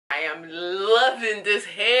am loving this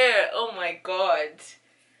hair. Oh my god.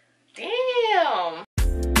 Damn.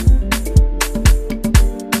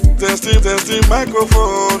 Testing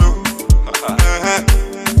microphone.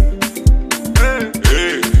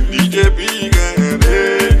 Hey, DJ Big and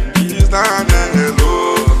he's down there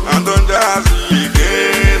low. And on Jazzy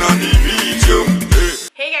again on the video.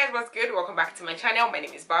 Hey guys, what's good? Welcome back to my channel. My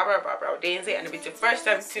name is Barbara Odenze, and if it's your first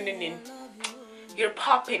time tuning in, you're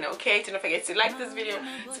popping, okay? Do not forget to like this video,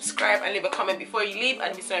 subscribe, and leave a comment before you leave.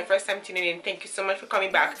 And if it's not your first time tuning in, thank you so much for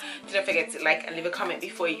coming back. Do not forget to like and leave a comment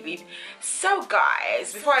before you leave. So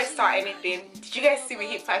guys, before I start anything, did you guys see we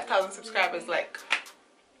hit 5,000 subscribers? Like,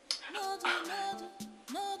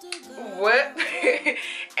 what?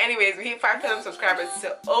 Anyways, we hit 5,000 subscribers,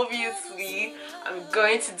 so obviously I'm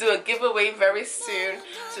going to do a giveaway very soon,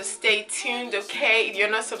 so stay tuned, okay? If you're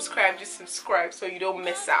not subscribed, just subscribe so you don't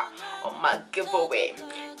miss out on my giveaway.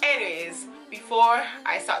 Anyways, before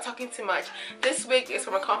I start talking too much, this wig is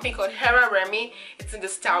from a company called HeraRemy. It's in the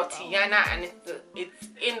style Teyana, and it's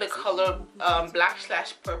in the color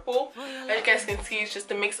black/purple. As you guys can see, it's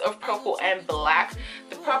just a mix of purple and black.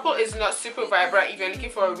 The purple is not super vibrant. If you're looking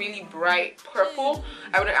for a really bright purple,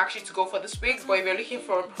 I wouldn't actually to go for this wig, but if you're looking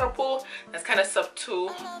for a purple that's kind of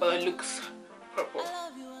subtle but it looks purple,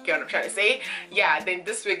 get what I'm trying to say? Yeah, then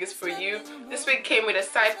this wig is for you. This wig came with a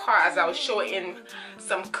side part, as I was showing in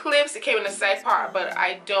some clips. It came in a side part, but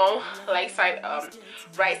I don't like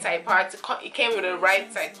right side parts. It came with a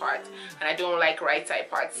right side part, and I don't like right side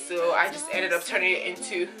parts, so I just ended up turning it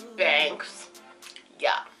into bangs.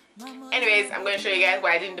 Yeah. Anyways, I'm going to show you guys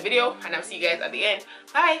what I did in the video, and I'll see you guys at the end.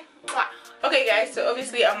 Bye. Okay guys, so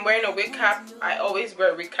obviously I'm wearing a wig cap. I always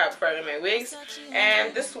wear a wig cap for my wigs,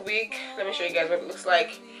 and this wig, let me show you guys what it looks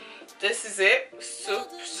like. This is it. So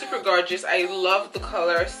super gorgeous. I love the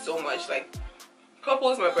color so much. Like, purple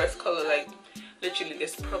is my best color. Like, literally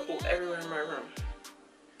there's purple everywhere in my room.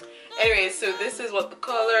 Anyways, so this is what the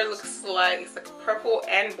color looks like. It's like purple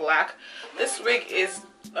and black. This wig is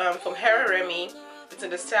from HeraRemy. It's in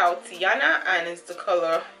the style Teyana, and it's the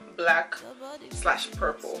color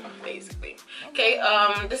black/purple basically. Okay,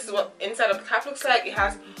 this is what inside of the cap looks like. It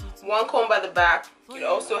has one comb by the back. It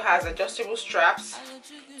also has adjustable straps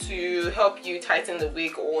to help you tighten the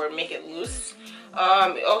wig or make it loose.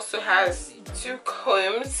 It also has two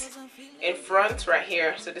combs in front right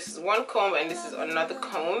here. So this is one comb and this is another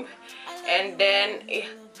comb. And then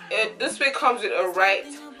this wig comes with a right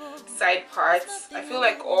side parts. I feel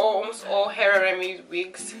like almost all HeraRemy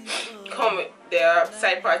wigs come with their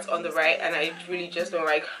side parts on the right, and I really just don't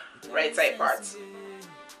like right side parts.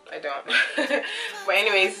 I don't. But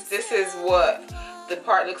anyways, this is what the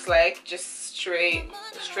part looks like, just straight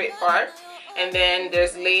part, and then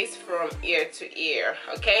there's lace from ear to ear.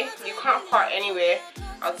 Okay, you can't part anywhere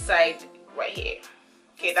outside right here.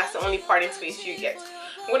 Okay, that's the only parting space you get.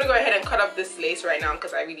 I'm gonna go ahead and cut up this lace right now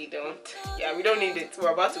because I really don't. Yeah, we don't need it.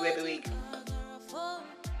 We're about to wear the wig.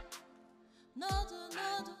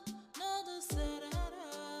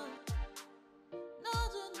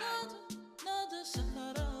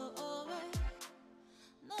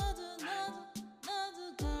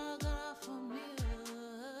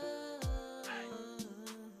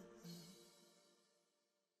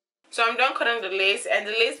 So I'm done cutting the lace, and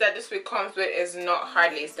the lace that this wig comes with is not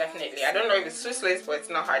hard lace, definitely. I don't know if it's Swiss lace, but it's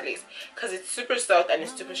not hard lace because it's super soft and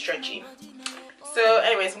it's super stretchy. So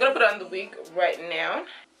anyways, I'm gonna put on the wig right now.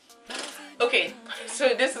 Okay,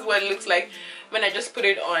 so this is what it looks like when I just put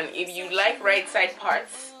it on. If you like right side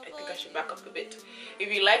parts, I think I should back up a bit. If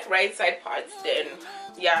you like right side parts, then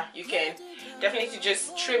yeah, you can definitely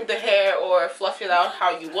just trim the hair or fluff it out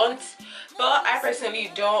how you want. But I personally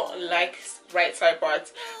don't like right side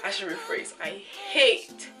parts. I should rephrase, I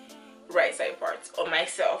hate right side parts on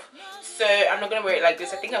myself, so I'm not gonna wear it like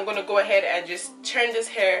this. I think I'm gonna go ahead and just turn this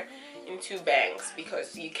hair into bangs,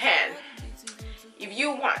 because you can if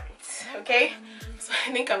you want. Okay, so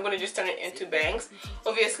I think I'm gonna just turn it into bangs.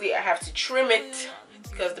 Obviously I have to trim it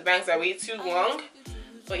because the bangs are way too long,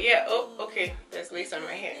 but yeah. Oh, okay, there's lace on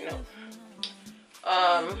my hair. No,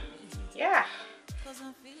 yeah,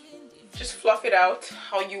 just fluff it out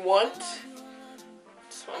how you want.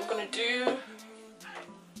 That's what I'm gonna do,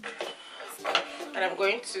 and I'm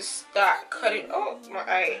going to start cutting. Oh, my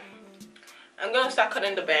eye. I'm gonna start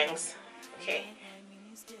cutting the bangs. Okay.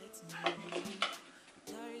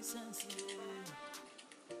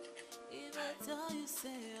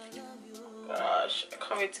 Gosh, I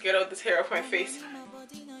can't wait to get all this hair off my face.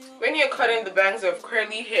 When you're cutting the bangs of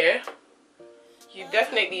curly hair, you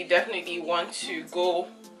definitely want to go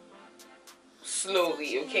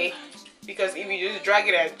slowly, okay? Because if you just drag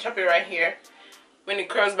it and chop it right here, when it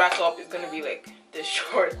curls back up, it's gonna be like the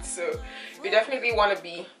short. So you definitely want to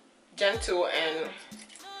be gentle and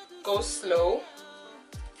go slow.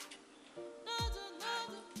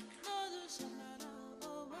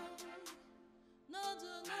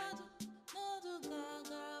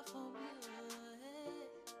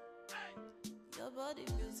 Body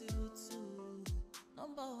beautiful too.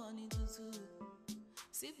 Number one in tutu.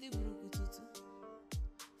 Sip the bruku tutu.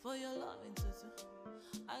 For your loving tutu.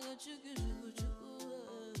 I got chuku chuku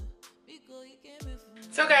chuku. Because you came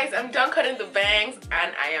before. So guys, I'm done cutting the bangs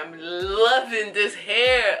and I am loving this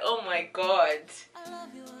hair. Oh my god.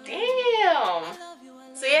 Damn.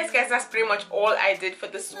 So yes guys, that's pretty much all I did for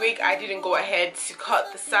this wig. I didn't go ahead to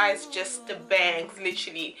cut the sides, just the bangs,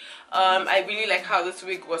 literally. I really like how this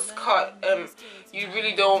wig was cut. You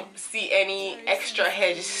really don't see any extra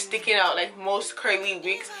hair just sticking out like most curly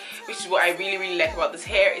wigs, which is what I really like about this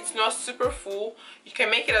hair. It's not super full. You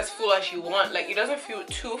can make it as full as you want. Like, it doesn't feel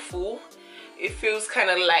too full. It feels kind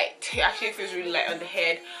of light. It actually feels really light on the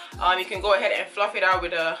head. You can go ahead and fluff it out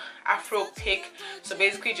with a Afro pick. So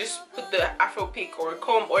basically just put the Afro pick or a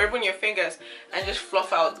comb or even your fingers and just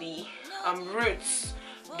fluff out the roots.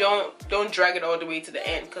 Don't drag it all the way to the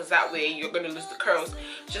end, because that way you're going to lose the curls.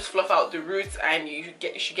 Just fluff out the roots and you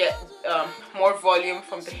should get more volume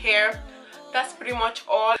from the hair. That's pretty much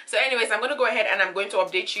all. So anyways, I'm going to go ahead and I'm going to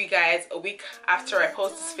update you guys a week after I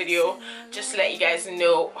post this video, just to let you guys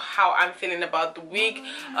know how I'm feeling about the wig.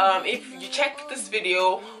 If you check this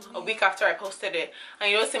video a week after I posted it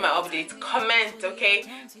and you don't see my updates, comment, okay?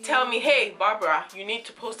 Tell me, hey Barbara, you need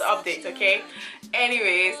to post the update, okay?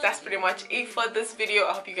 Anyways, that's pretty much it for this video.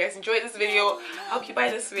 I hope you guys enjoyed this video. I hope you buy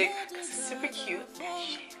this wig because it's super cute. That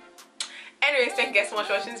shit. Anyways, thank you guys so much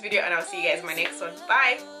for watching this video and I'll see you guys in my next one.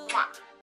 Bye. Mwah.